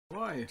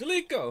Why?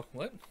 Jaleco.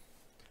 What?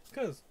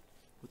 Because.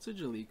 What's a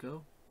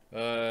Jaleco?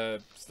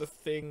 It's the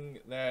thing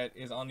that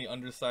is on the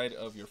underside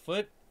of your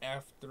foot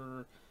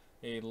after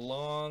a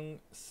long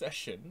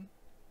session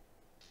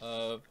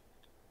of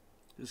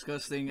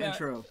disgusting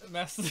intro.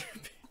 Master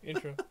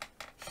intro.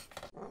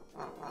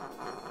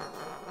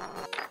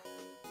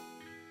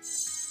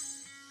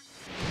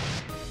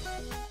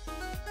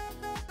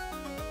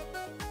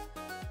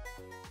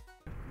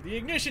 The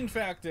ignition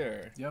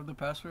factor. Do you have the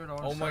password?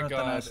 Oh my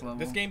god.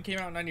 This game came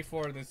out in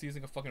 '94 and it's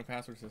using a fucking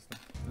password system.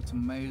 That's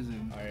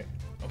amazing. Alright.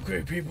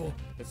 Okay, people.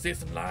 Let's save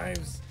some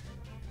lives.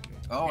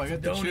 Oh, I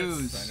get to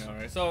choose. I know,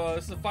 right? So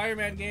this is a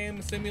fireman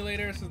game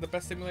simulator. This is the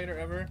best simulator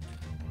ever.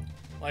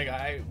 Like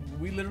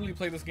we literally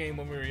played this game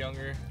when we were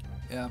younger.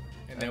 Yeah.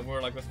 And then we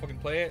were like, let's fucking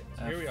play it.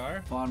 So here we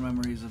are. Fond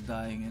memories of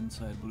dying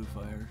inside Blue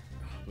Fire.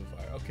 Blue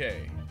Fire.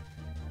 Okay.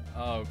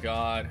 Oh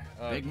god.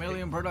 Big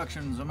Million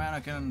Productions, a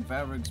mannequin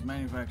fabrics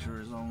manufacturer,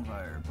 is on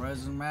fire.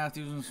 President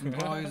Matthews and some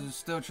employees are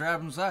still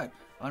trapped inside.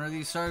 Under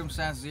these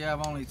circumstances, you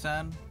have only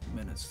 10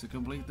 minutes to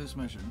complete this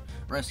mission.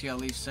 Rescue at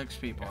least 6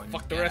 people. Yeah, and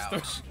fuck the rest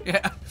of them.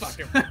 Yeah. Fuck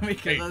him.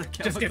 Because hey, of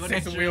the just get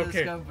chemical nature of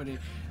this company.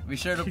 Be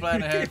sure to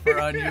plan ahead for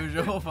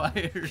unusual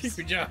fires.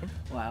 Good job.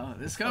 Wow,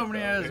 this company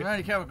has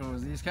many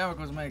chemicals. These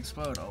chemicals may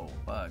explode. Oh,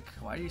 fuck.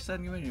 Why are you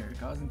sending you in here?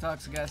 Causing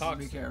toxic gases.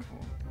 Be careful.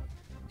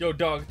 Yo,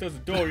 dog, there's a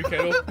door you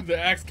can't open. The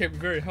axe can be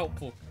very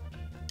helpful.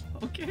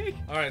 Okay.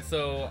 Alright,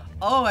 so...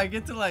 Oh, I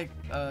get to, like,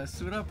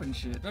 suit up and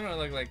shit. No,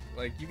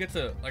 like, you get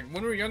to... Like,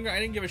 when we were younger, I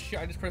didn't give a shit.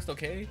 I just pressed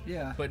OK.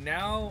 Yeah. But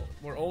now,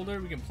 we're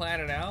older, we can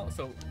plan it out.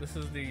 So, this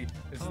is the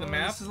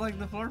map. This is like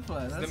the floor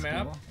plan. That's the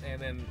map. Cool.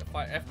 And then the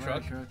F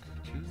truck.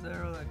 Choose the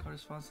arrow that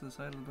corresponds to the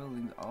side of the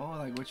building. Oh,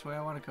 like, which way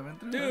I want to come in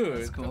through? Dude,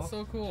 that's cool. That's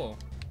so cool.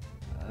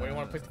 Where do you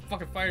want to place the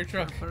fucking fire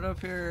truck? Put it up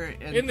here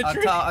in the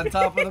tree. on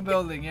top of the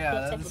building.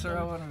 Yeah, that's where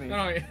I want to be.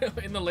 No,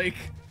 in the lake.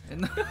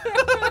 In the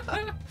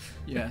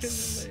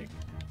yes. In the lake.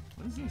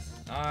 What is this?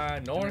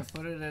 North.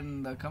 Can I put it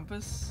in the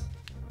compass?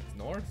 It's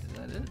north. Is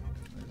that it?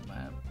 There's the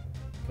map.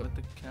 Put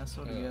the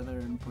castle together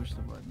and push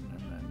the button,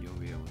 and then you'll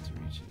be able to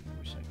reach it.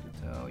 Wish I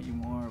could tell you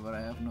more, but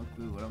I have no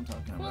clue what I'm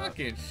talking about.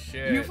 Fucking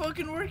shit. You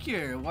fucking work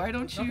here. Why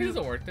don't you? No, he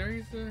doesn't work there.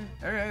 He's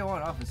Area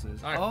 1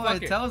 offices. Right, oh,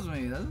 it tells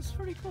me. That's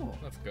pretty cool.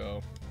 Let's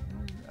go.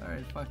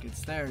 Alright, fuck it.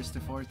 Stairs to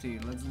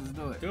 14. Let's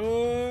do it. Do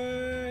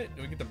it.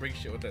 We get to bring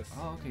shit with us.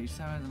 Oh, okay. Each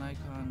time has an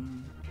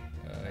icon.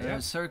 Yeah.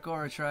 A circle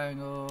or a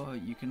triangle.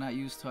 You cannot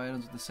use 2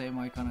 items with the same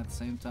icon at the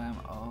same time.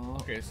 Oh.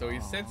 Okay, so he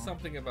said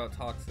something about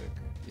toxic.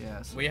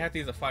 Yeah. So we have to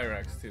use a fire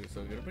axe too, so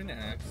we gotta bring the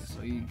axe.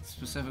 So he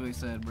specifically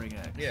said bring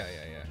axe. Yeah.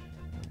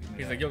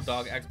 He's like, yo,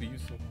 dog, axe be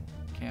useful.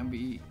 Can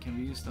be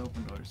used to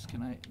open doors.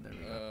 Can I? There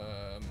we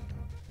go.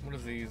 What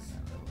is these?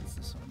 What's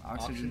this one?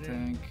 Oxygen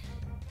tank.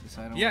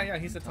 Yeah,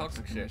 he said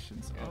toxic shit.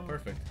 Yeah,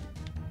 perfect.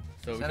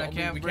 So we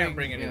can't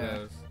bring any of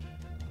those.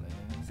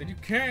 He said you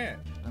can't.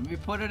 Let me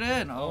put it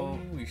in. Oh.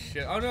 Holy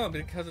shit. Oh no,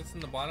 because it's in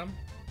the bottom.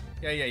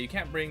 Yeah, you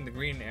can't bring the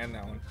green and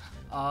that one.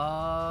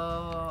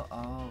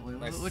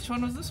 Wait, nice. Which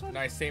one was this one?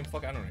 Nice same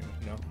fuck. I don't even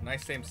know.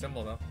 Nice same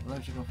symbol though.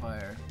 Electrical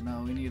fire.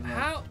 No, we need.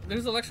 How?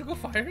 There's electrical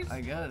fires?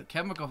 I got it.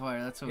 Chemical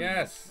fire. That's what.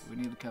 Yes. We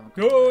need the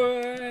chemical.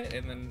 Good.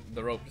 And then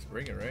the rope. Just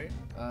bring it, right?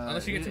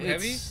 Unless you get too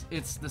heavy.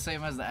 It's the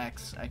same as the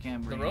axe. I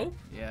can't bring the rope.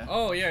 Yeah.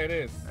 Oh yeah, it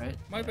is. Right.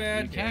 My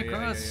bad. You can't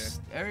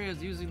cross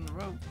areas using the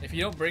rope. If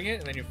you don't bring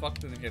it, then you're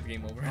fucked and then you get the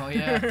game over. Oh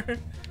yeah.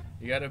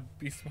 You gotta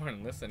be smart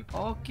and listen.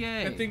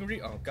 Okay. Good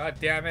thing oh god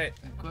damn it.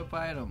 Equip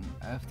item.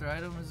 After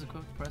item is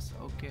equipped, press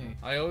OK.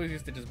 I always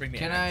used to just bring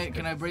the axe.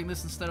 Can I bring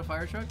this instead of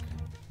fire truck?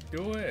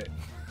 Do it.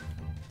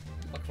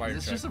 Fuck fire truck.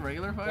 Is this just a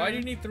regular fire? Why do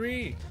you need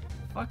 3?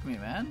 Fuck me,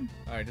 man.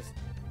 Alright, just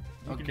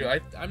you can do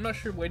it. I'm not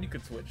sure when you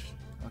could switch.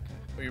 Okay.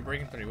 But you're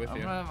bringing 3 with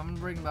you. I'm gonna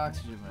bring the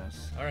oxygen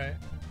mask. Alright.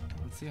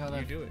 Let's see how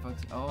that do it.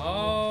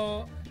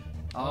 Oh.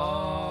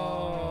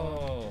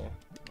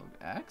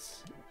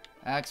 Axe?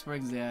 Axe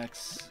brings the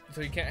axe.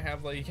 So you can't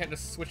have you can't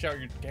just switch out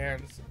your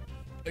hands,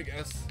 I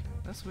guess.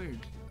 That's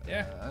weird.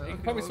 Yeah, you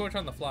can probably switch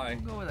on the fly.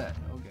 We'll go with that.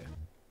 Okay.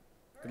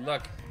 Good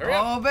luck. Hurry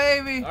up. Oh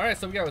baby! All right,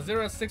 so we got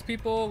 0 to 6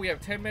 people. We have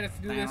 10 minutes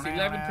to do this.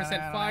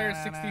 11% fire,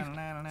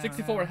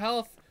 64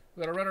 health.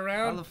 We gotta run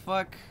around. How the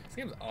fuck? This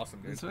game's awesome,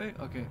 dude. This way?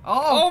 Okay.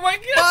 Oh my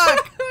god!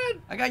 Fuck!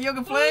 I got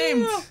yoga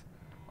flames.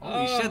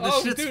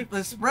 Holy shit!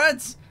 This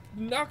spreads.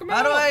 Knock him out.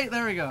 How do I?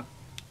 There we go.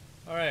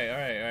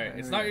 Alright.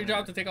 It's not your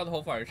job to take out the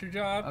whole fire. It's your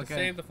job to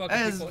save the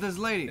fucking people. This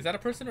lady. Is that a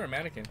person or a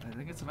mannequin? I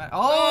think it's a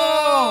mannequin.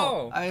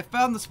 Oh! I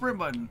found the sprint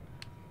button.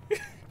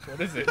 What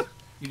is it?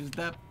 You just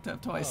tap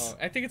twice. Oh,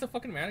 I think it's a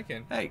fucking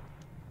mannequin. Hey.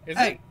 Is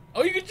it?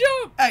 Oh, you can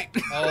jump! Hey!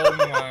 Oh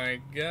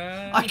my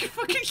god. I can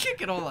fucking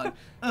kick it. Hold on.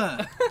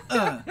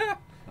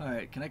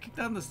 Alright, can I kick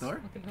down this door?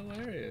 That's fucking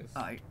hilarious.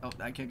 I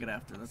kick it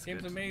after. That's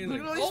game's good. amazing.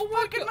 Look at all these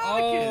fucking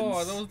mannequins. Oh,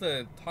 are those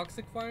the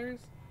toxic fires?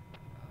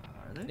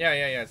 Are they?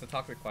 Yeah. It's the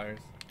toxic fires.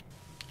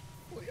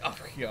 Oh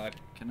god.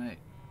 Can I?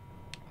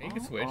 You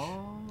can switch.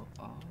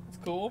 It's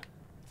cool.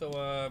 So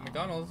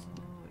McDonald's.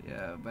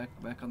 Yeah,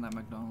 back on that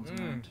McDonald's.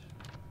 Let's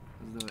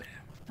do it.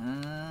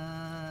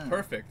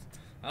 Perfect.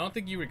 I don't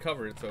think you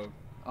recovered, so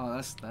Oh,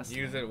 that's.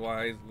 Use it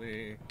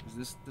wisely. Is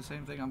this the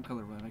same thing? I'm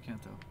colorblind. I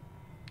can't tell.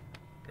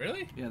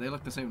 Really? Yeah, they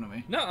look the same to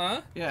me.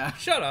 Nuh-uh. Yeah.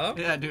 Shut up.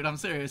 Yeah, dude, I'm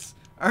serious.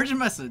 Urgent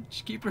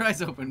message. Keep your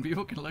eyes open.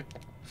 People can look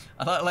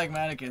a lot like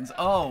mannequins.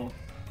 Oh.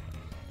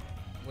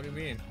 What do you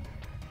mean?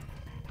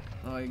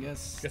 Oh, I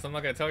guess. Guess I'm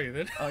not gonna tell you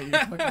then. Oh, you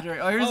fucking jerk.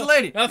 Oh, here's the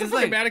lady. That's a Here's the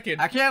fucking lady. mannequin.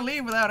 I can't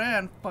leave without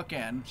Anne. Fuck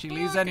Anne. She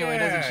leaves Fuck anyway,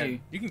 yeah. doesn't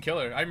she? You can kill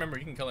her. I remember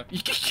you can kill her.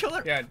 You can kill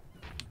her. Yeah.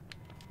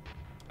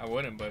 I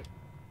wouldn't, but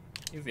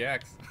use the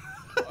axe.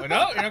 Oh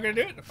no, you're not gonna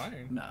do it?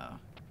 Fine. No.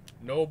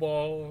 No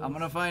balls. I'm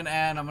gonna find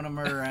Anne. I'm gonna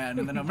murder Anne,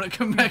 and then I'm gonna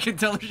come back and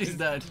tell her she's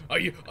dead. Are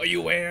you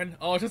Anne?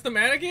 Oh, it's just a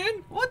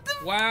mannequin? What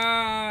the?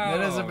 Wow.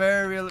 That is a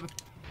very real.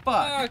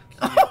 Fuck.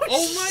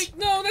 Oh my!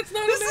 No, that's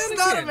not a mannequin. This is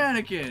not a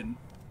mannequin.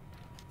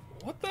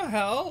 What the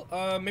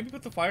hell? Maybe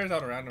put the fires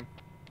out around him.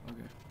 Okay.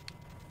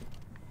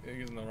 You're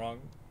using the wrong.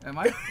 Am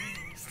I?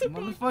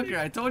 Motherfucker!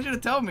 I told you to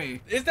tell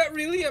me. Is that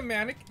really a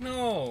mannequin?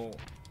 No.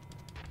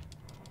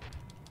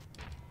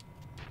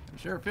 It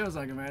sure feels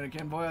like a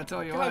mannequin, boy. I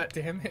tell you God what.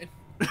 damn it.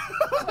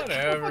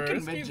 Whatever. Fucking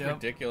This game's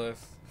mid-jump.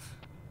 ridiculous.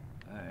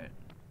 Alright.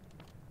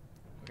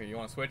 Okay, you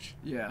want to switch?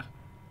 Yeah.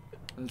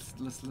 Let's.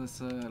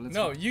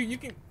 No, you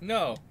can.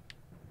 No.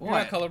 You're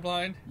What? not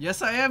colorblind.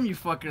 Yes, I am, you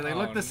fucker. They Oh,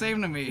 look the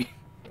same to me.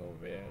 Oh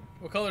man.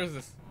 What color is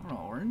this? I don't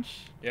know,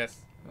 orange? Yes.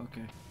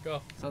 Okay.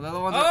 Go. So the other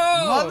ones Oh!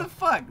 are...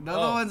 Motherfuck! The other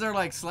Oh. ones are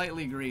like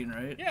slightly green,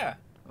 right? Yeah.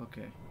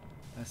 Okay.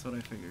 That's what I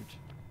figured.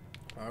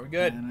 Are we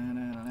good?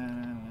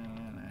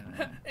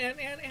 Na-na-na-na-na-na-na-na.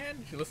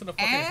 And. She listen to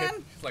fucking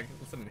hip. She's like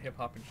listening to hip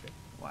hop and shit.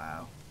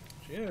 Wow.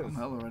 She is. I'm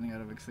hella running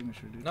out of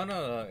extinguisher, dude.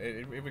 No.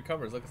 It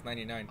recovers. Look, it's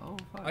 99. Oh,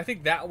 fuck. I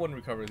think that one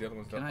recovers. The other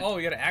one's Can done. I- Oh,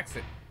 you gotta axe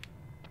it.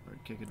 Or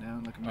kick it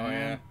down like a Oh yeah.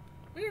 man.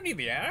 We don't need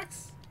the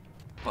axe.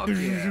 Fuck yeah.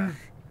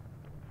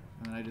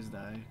 And then I just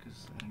die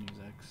because I didn't use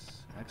X.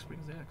 X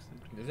brings the X,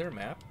 dude. Is there a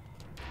map?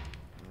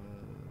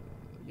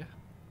 Yeah.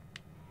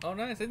 Oh,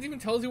 nice. It even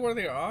tells you where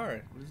they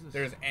are. What is this?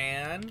 There's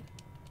Anne.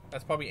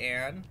 That's probably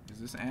Anne. Is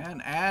this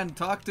Anne? Anne,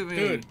 talk to me.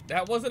 Dude,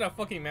 that wasn't a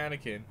fucking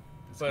mannequin.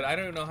 That's But good. I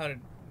don't know how to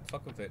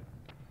fuck with it.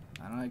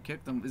 I don't know, I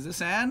kicked him. Is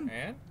this Anne?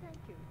 Anne? Thank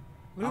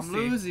you. I'm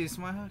Lucy. It's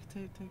my hug.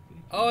 Take.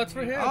 Oh, it's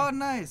for him. Oh,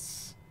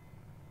 nice.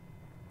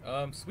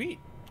 Sweet.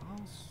 Oh,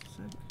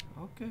 sick.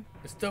 Okay.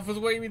 This stuff was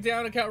weighing me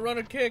down. I can't run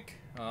or kick.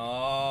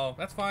 Oh,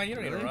 that's fine. You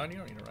don't need to Really? run. You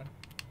don't need to run.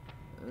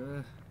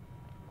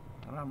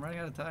 I don't know, I'm running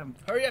out of time.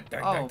 Hurry up.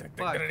 Oh,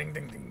 fuck. Ding,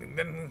 ding, ding, ding,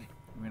 ding.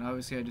 I mean,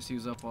 obviously, I just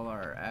use up all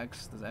our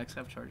X. Does X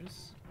have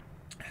charges?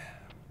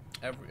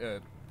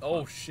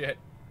 Oh, shit.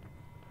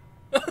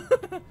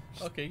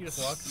 Okay, you just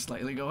walk.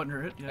 Slightly go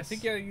under it, yes. I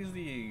think you gotta use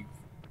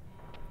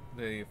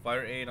the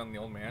fire aid on the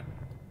old man.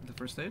 The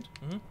first aid?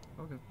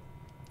 Mm-hmm. Okay.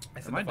 I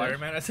said Am the I dead?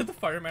 fireman. I said the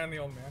fireman and the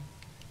old man.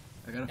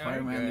 I got a Yeah,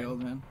 fireman, okay. the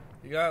old man.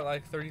 You got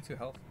like 32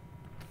 health.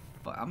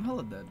 Fuck, I'm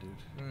hella dead, dude.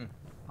 Mm.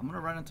 I'm gonna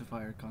run into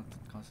fire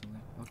constantly.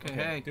 Okay,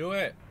 hey. Do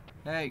it.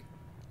 Hey.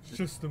 It's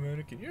just the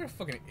mannequin. You're a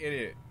fucking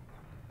idiot.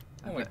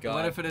 Oh my god.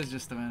 What if it is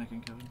just a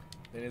mannequin, Kevin?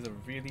 It is a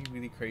really,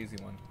 really crazy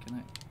one.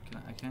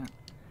 I can't.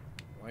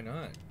 Why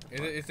not?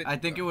 Is it? I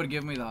think it would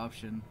give me the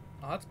option.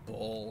 Oh, that's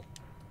bull.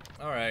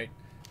 Alright.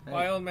 Hey.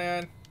 Bye, old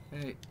man.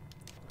 Hey.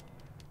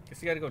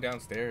 Guess you gotta go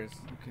downstairs.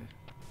 Okay.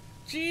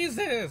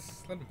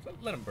 Jesus!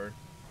 Let him burn.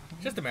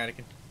 Just a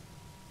mannequin.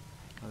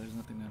 Oh, there's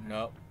nothing down here.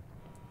 Nope.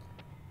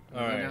 Can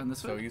we go down Alright, this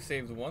so way? you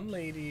saved one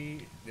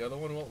lady. The other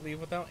one won't leave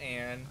without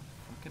Anne.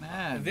 Fucking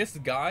Anne. This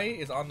guy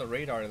is on the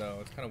radar, though.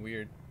 It's kind of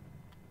weird.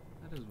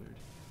 That is weird.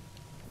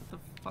 What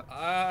the fuck?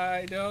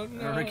 I don't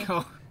know. There we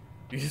go.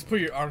 You just put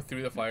your arm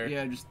through the fire.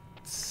 Yeah, just.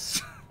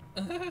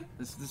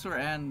 This is where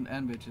Anne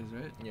bitch is,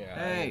 right? Yeah.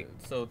 Hey.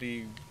 So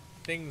the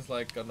things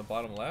like on the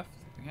bottom left,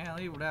 I can't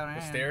leave without Anne.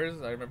 the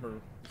stairs. I remember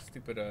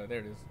stupid. There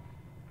it is.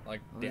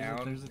 Like Oh, there's a-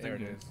 down. there's a There it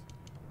thing here. is.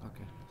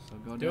 Okay, so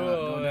go Do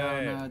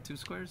down it. 2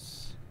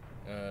 squares.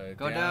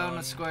 Go down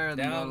a square and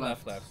then down, go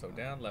left, left. So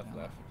down, left, Down,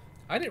 left.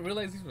 I didn't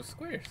realize these were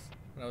squares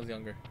when I was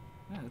younger.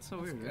 Yeah, that's so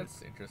weird. Right?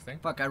 That's interesting.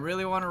 Fuck, I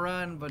really want to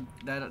run, but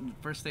that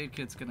first aid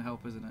kit's gonna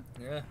help, isn't it?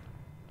 Yeah.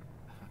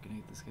 I fucking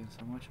hate this game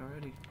so much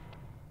already.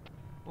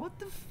 What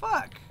the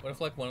fuck? What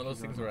if like one of those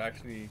things were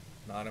actually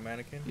not a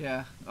mannequin?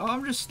 Yeah. Oh,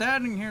 I'm just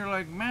standing here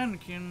like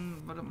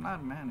mannequin, but I'm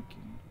not a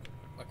mannequin.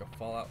 Like a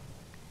Fallout.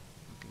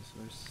 Okay,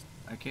 so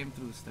I came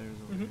through the stairs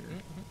over here.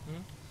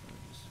 So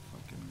I just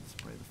fucking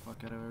spray the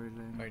fuck out of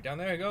everything. Alright, down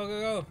there.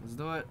 Go. Let's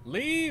do it.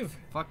 Leave.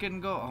 Fucking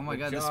go. Oh my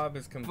The god, job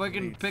this is complete.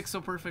 fucking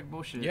pixel perfect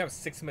bullshit. You have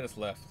 6 minutes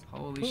left.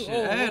 Holy Ooh, shit.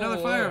 oh, Hey, oh, another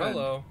oh, fireman.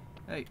 Hello.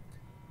 Hey.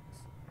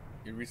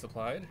 You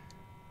resupplied?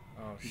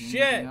 Oh You need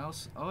shit! anything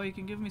else? Oh, you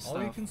can give me stuff.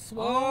 Oh, you can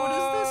swap. Oh,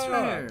 what is this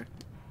right here?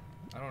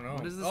 I don't know.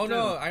 What does this oh do?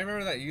 no, I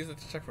remember that. You use it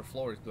to check for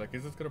floors. Be like,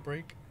 is this gonna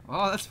break?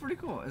 Oh, that's pretty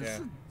cool. Is Yeah.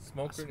 this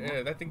Smoke. a smoke-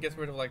 Yeah, that thing gets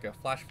rid of like a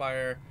flash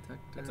fire.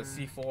 That's a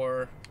detector?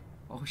 C4.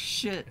 Oh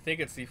shit. I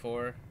think it's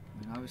C4.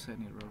 I mean, obviously I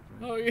need a rope,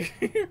 right? Oh,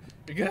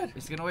 you're good.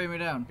 It's gonna weigh me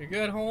down. You're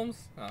good,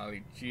 Holmes. Oh,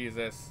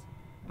 Jesus.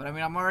 But I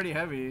mean, I'm already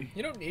heavy.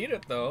 You don't need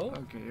it though.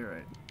 Okay, you're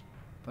right.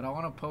 But I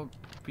want to poke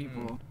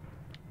people.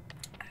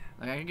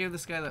 Like I can give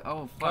this guy the.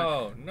 Oh fuck.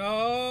 Oh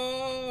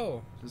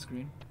no. Is this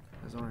green?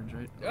 That's orange,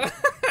 right?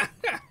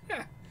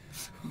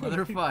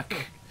 Motherfuck.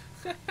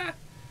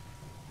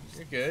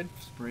 You're good.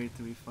 Spray it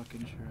to be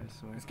fucking sure, I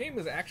swear. This game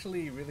is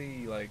actually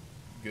really like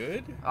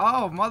good.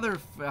 Oh,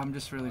 I'm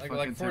just really fucking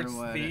like for its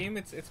terrible at theme,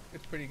 it's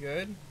pretty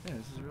good. Yeah,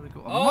 this is really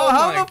cool. Oh,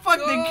 how my the fuck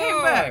they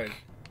came back? God.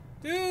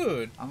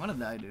 Dude. I'm gonna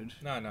die, dude.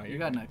 No, You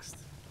got next.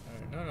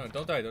 Alright, no,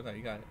 don't die, you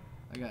got it.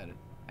 I got it.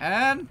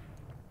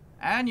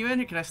 And you in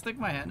here? Can I stick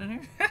my hand in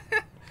here?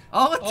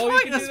 Oh, it's Oh, you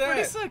fine. can That's do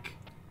pretty that. sick.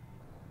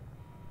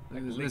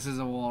 This is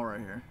a wall right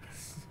here.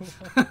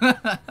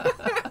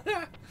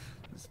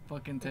 This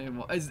fucking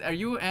table. Are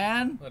you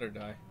Anne? Let her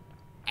die.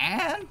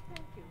 Anne?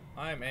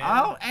 I'm Anne.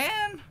 Oh,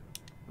 Anne.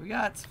 We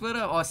got split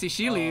up. Oh, see,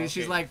 she leaves.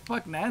 okay. She's like,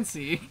 fuck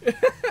Nancy.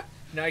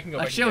 Now I can go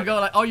Like, back she'll and go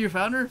like, oh, you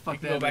found her? you Fuck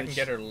can that go back bitch. and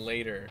get her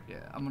later. Yeah,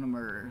 I'm gonna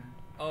murder her.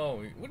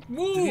 Oh, what? Do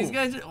Woo! these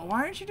guys,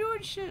 why aren't you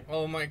doing shit?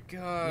 Oh my What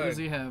god. does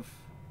he have?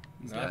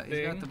 He's got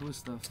Nothing. the blue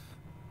stuff.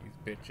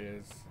 These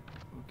bitches.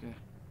 Okay.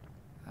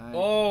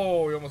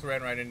 Oh, we almost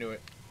ran right into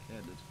it.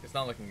 Yeah, dude. It's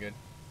not looking good.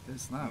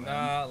 It's not, man.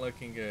 Not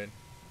looking good.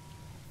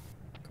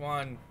 Come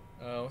on.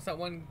 What's that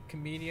one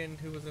comedian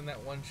who was in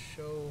that one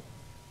show?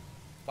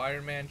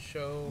 Fireman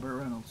show?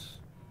 Burt Reynolds.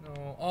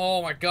 No.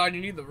 Oh my god, you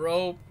need the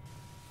rope.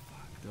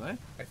 Fuck, do I?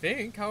 I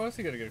think. How else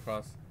are you gonna get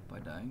across? By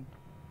dying.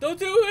 Don't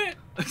do it!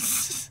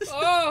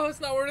 Oh, it's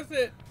not worth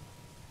it.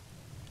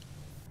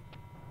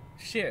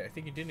 Shit, I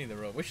think you did need the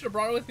rope. We should have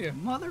brought it with you.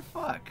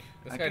 Motherfuck.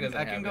 This guy doesn't I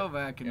have can it. go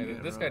back and Yeah,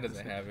 get this a guy rope.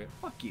 doesn't have it.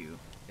 Fuck you.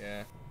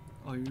 Yeah.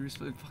 Oh, you're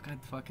supposed to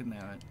fucking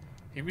damn it.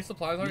 He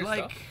resupplies all You your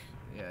like, stuff?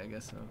 yeah, I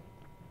guess so.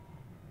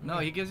 No,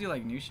 he gives you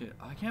like new shit.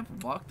 Oh, I can't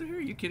walk through here?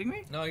 Are you kidding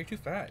me? No, you're too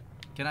fat.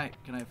 Can I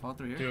fall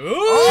through here? Dude!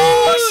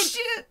 Oh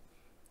shit!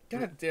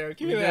 God damn,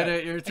 give You me did that.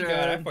 it, your I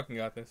turn. fucking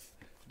got this.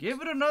 Give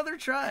it another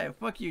try.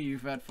 Fuck you, you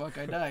fat fuck.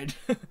 I died.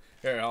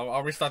 Here,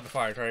 I'll restart the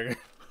fire. Try again.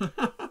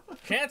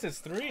 Chance is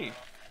 3.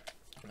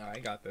 No, I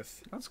got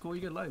this. That's cool.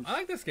 You get lives. I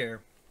like this game.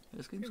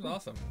 This game's It's cool.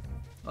 awesome.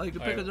 Oh, you can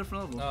pick Alright. a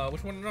different level.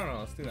 Which one? No,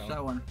 let's do that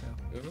That one.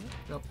 one. Is it?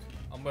 Yeah. Yep.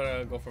 I'm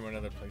gonna go from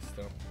another place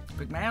though.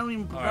 Pick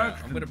Mablin Alright,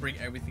 Today. I'm gonna bring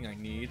everything I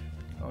need.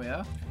 Oh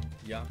yeah.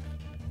 Yeah.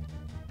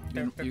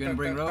 You're gonna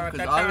bring rope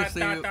because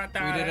obviously we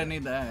didn't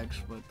need the axe,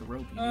 but the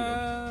rope you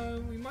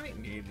need. We might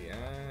need the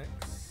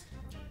axe.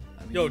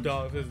 I mean, Yo,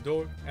 dog, this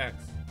door,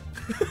 axe.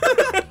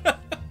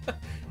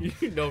 you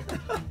know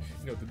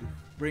what to do.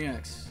 Bring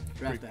axe.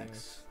 Draft Bring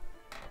axe.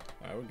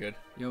 Alright, we're good.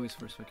 You always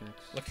first pick axe.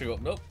 Electrical.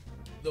 Nope.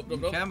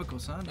 Nope. Chemical,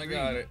 son. I Green.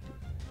 got it.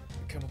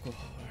 Chemical.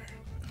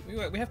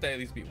 Alright. We have to at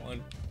least beat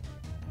one.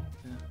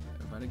 Yeah.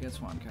 Everybody gets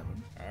one,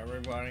 Kevin.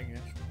 Everybody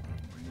gets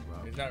Bring it, one.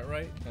 bro. Is that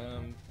right?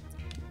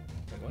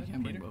 Wait, what? You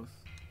can bring Peter? both.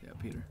 Yeah,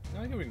 Peter.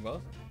 No, I can bring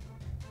both.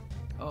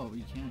 Oh,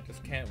 you can't.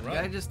 Just can't The run.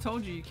 guy just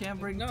told you can't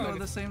bring No, two of the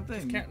just- same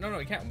thing. No,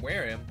 you can't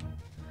wear him.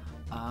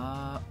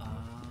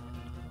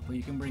 But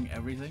you can bring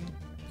everything?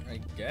 I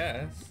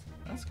guess.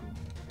 That's cool.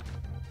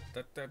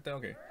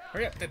 Okay.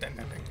 Hurry up.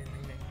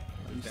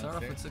 You start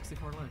off with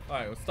 64 life.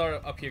 Alright, we'll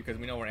start up here because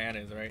we know where Anna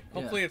is, right?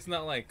 Hopefully it's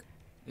not like,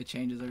 It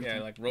changes everything.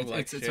 yeah, like roguelike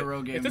It's shit. a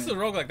rogue game. If this is a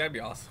man. roguelike, that'd be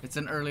awesome. It's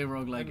an early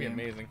roguelike That'd be game.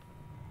 amazing.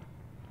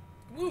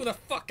 Woo, the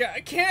fuck out.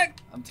 I can't!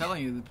 I'm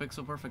telling you, the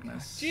pixel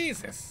perfectness.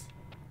 Jesus!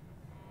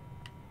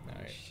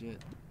 Alright,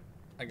 Shit.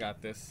 I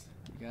got this.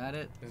 You got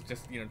it?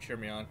 Just, cheer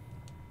me on.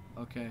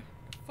 Okay.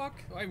 Fuck.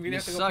 Why we You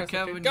have to go suck, press the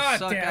Kevin. thing? You God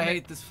suck. damn I it.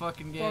 hate this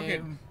fucking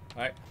game.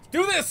 Alright,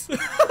 do this!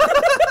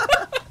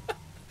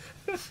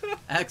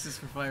 Axis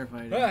for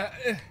firefighting.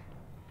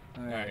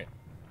 Alright.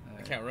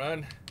 I can't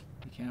run.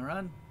 You can't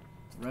run.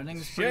 Running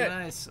is Shit. pretty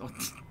nice.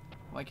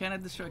 Why can't I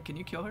destroy? Can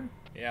you kill her?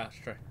 Yeah, let's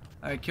try.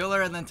 Alright, kill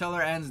her and then tell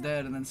her Anne's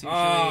dead and then see if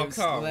Oh, she leaves.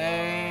 come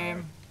Lame.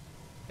 on.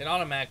 It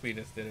automatically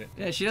just did it.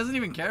 Yeah, she doesn't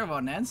even care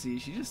about Nancy.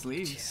 She just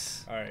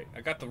leaves. Alright,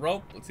 I got the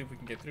rope. Let's see if we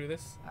can get through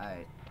this.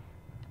 Alright.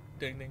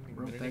 Ding ding ding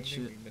Rope ding that ding,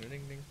 shit. ding, ding,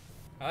 ding, ding.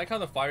 I like how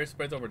the fire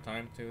spreads over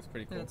time too. It's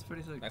pretty cool. Yeah, that's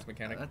pretty sick. Nice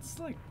mechanic. That's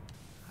like,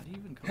 how do you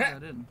even code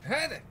that in?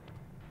 Had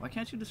Why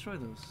can't you destroy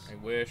those? I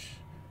wish.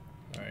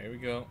 Alright, here we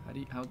go.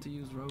 How to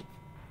use rope?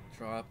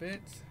 Drop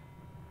it.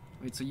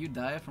 Wait, so you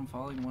die from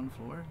falling one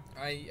floor?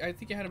 I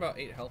think I had about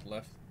 8 health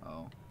left.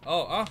 Oh.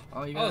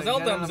 Oh, you oh, got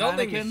Zelda, a I'm Zelda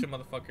mannequin? this shit,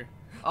 motherfucker.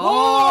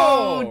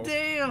 Oh, Whoa!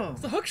 damn!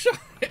 It's a hook shot.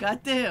 God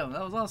damn,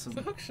 that was It's a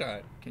awesome. hook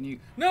shot. Can you?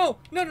 No.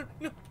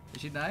 Is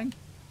she dying?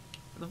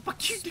 What the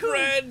fuck you doing?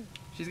 Spread.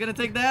 She's gonna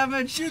take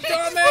damage. You She's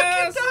dumbass!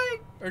 fucking dying.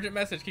 Urgent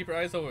message. Keep your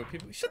eyes open.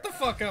 People, shut the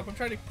fuck up. I'm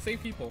trying to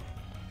save people.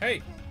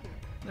 Hey.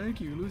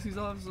 Thank you. Lucy's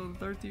office on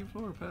the 13th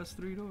floor, past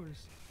 3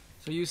 doors.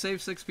 So you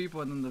save 6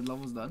 people and then the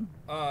level's done?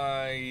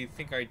 I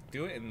think I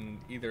do it and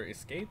either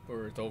escape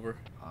or it's over.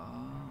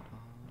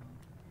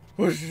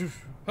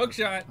 Hook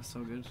shot. That's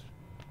so good.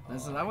 Oh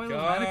Is that my why those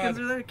God. mannequins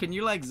are there? Can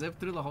you like zip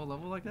through the whole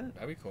level like that?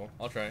 That'd be cool.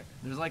 I'll try it.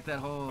 There's like that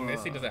whole. I mean,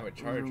 this thing doesn't have a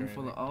charge or room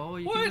full anything. oh,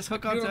 you What? can just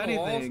hook You can onto do it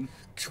on the anything.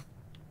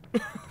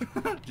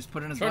 Just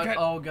put it in his Shortcut.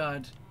 butt. Oh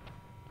god.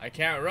 I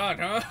can't run,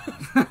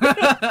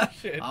 huh?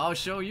 Shit. I'll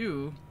show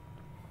you.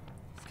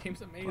 This game's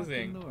Fucking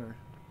amazing. door.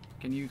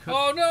 Can you hook?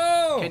 Oh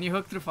no! Can you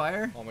hook through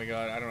fire? Oh my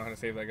god, I don't know how to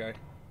save that guy.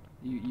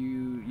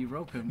 You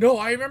rope him. No,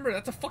 I remember.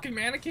 That's a fucking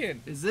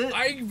mannequin. Is it?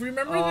 I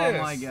remember oh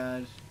this. my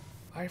god.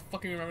 I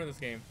fucking remember this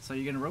game. So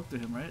you're gonna rope to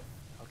him, right?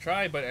 I'll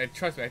try, but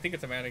trust me, I think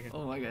it's a mannequin.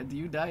 Oh my god, do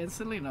you die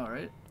instantly? No,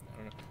 right?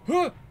 I don't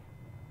know.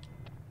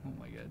 Oh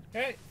my god.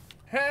 Hey!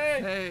 Hey!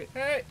 Hey!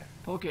 Hey!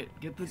 Poke it.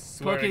 Get the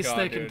Swear poke to God,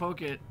 stick dude. and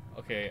poke it.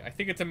 Okay, I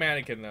think it's a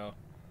mannequin though.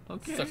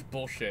 Okay. Such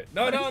bullshit.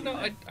 No, no, no.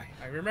 I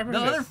remember The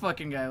this. other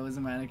fucking guy was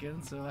a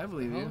mannequin, so I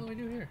believe What you. the hell do I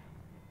do here?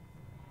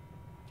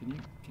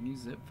 Can you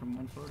zip from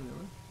one floor to the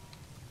other?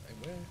 I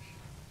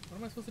wish. What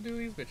am I supposed to do with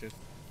these bitches?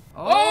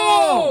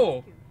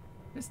 Oh!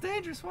 It's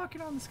dangerous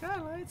walking on the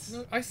skylights.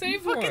 No, I You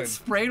saved fucking one.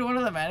 sprayed one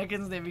of the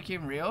mannequins, they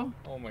became real.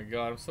 Oh my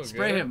god, I'm so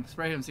Spray good.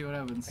 Spray him, see what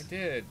happens. I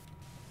did.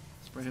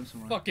 Spray him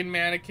some more. Fucking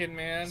mannequin,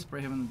 man.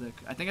 Spray him in the dick.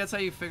 I think that's how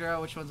you figure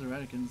out which ones are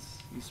mannequins.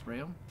 You spray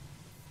them.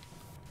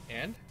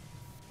 And?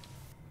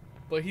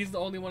 But he's the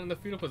only one in the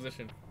fetal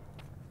position.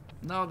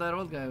 No, that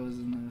old guy was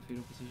in the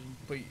fetal position.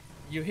 But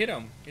you hit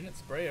him. You didn't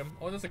spray him.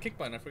 Oh, there's a kick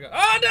button. I forgot.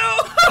 Oh, no!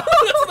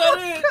 That's not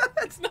it.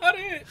 That's not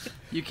it.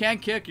 You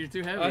can't kick. You're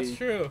too heavy. That's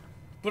true.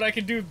 But I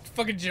can do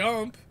fucking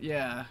jump.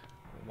 Yeah.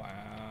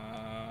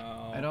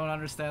 Wow. I don't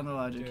understand the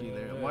logic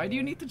either. Why do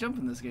you need to jump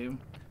in this game?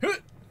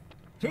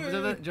 Jump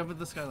into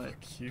the skylight.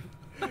 Cute.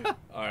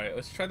 Alright,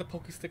 let's try the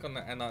pokey stick on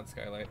the not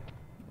skylight.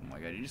 Oh my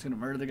god, you're just gonna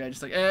murder the guy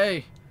just like,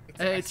 hey!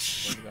 Hey! I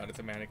swear to God, it's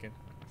a mannequin.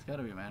 It's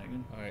gotta be a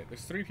mannequin. Alright,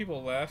 there's 3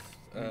 people left.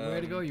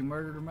 Way to go, you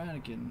murdered a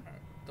mannequin.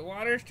 The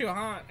water's too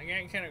hot. I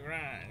can't get it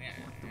right.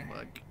 What the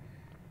fuck?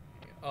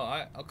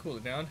 Oh, I'll cool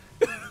it down.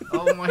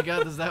 Oh my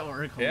god, does that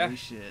work? Holy Yeah.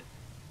 shit.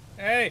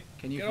 Hey!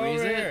 Can you get freeze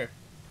over it? here.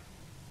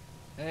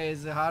 Hey,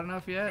 is it hot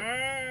enough yet?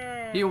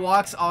 Ah. He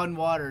walks on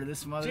water,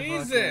 this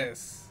motherfucker.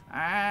 Jesus!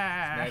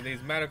 Ah! Man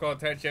needs medical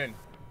attention.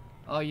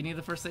 Oh, you need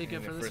the first aid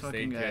kit for this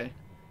fucking guy.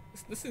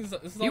 This is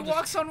He all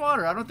walks on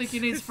water. I don't think he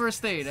needs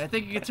first aid. I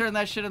think you could turn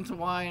that shit into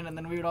wine and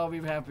then we would all be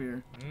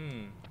happier.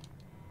 And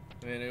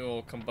then it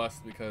will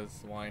combust because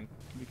wine.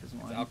 Because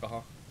It's wine.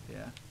 alcohol.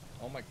 Yeah.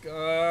 Oh my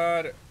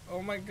god.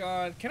 Oh my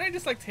god. Can I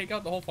just like take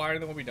out the whole fire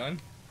and then we'll be done?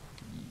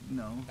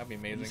 No. That'd be It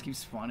amazing. just keeps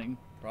spawning.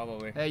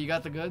 Probably. Hey, you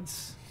got the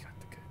goods? You got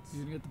the goods. You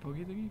gonna get the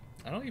pokey thingy?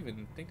 I don't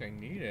even think I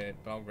need it,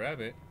 but I'll grab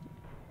it.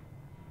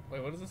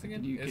 Wait, what is this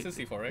again? It's a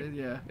C4, right?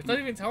 Yeah. It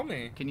doesn't even tell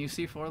me. Can you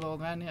see for the old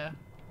man? Yeah.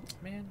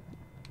 Man.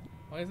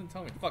 Why doesn't it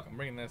tell me? Fuck, I'm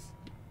bringing this.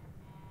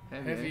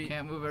 Heavy.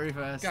 Can't move very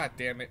fast. God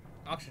damn it.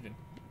 Oxygen.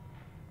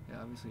 Yeah,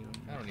 obviously you don't.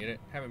 I don't need it.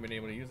 Haven't been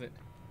able to use it.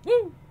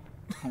 Woo!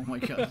 Oh my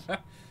god.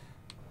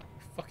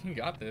 Fucking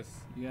got this.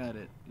 You got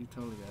it. You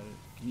totally got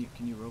it.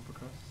 Can you rope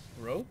across?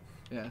 Rope?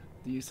 Yeah.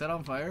 Do you set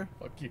on fire?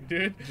 Fuck you,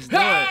 dude. Just do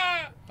it.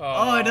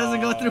 Oh, it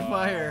doesn't go through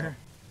fire.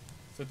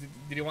 So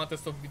did you want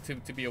this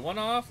to be a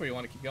one-off, or you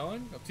want to keep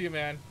going? Up to you,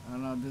 man. I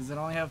don't know. Does it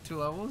only have 2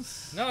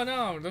 levels? No,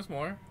 there's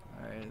more.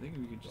 Alright, I think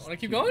we could just. Want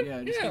to keep going?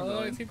 Yeah, just keep going.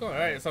 Let's keep going. All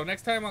right. So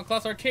next time on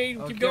Colossal Arcade,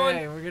 we'll Okay, keep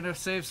going. we're gonna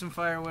save some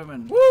fire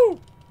women. Woo!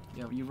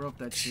 Yeah, you roped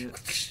that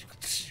shit.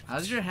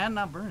 How's your hand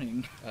not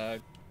burning?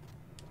 I'm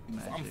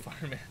Magic. a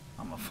fireman.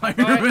 I'm a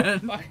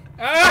fireman. Bye.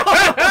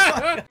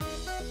 Bye.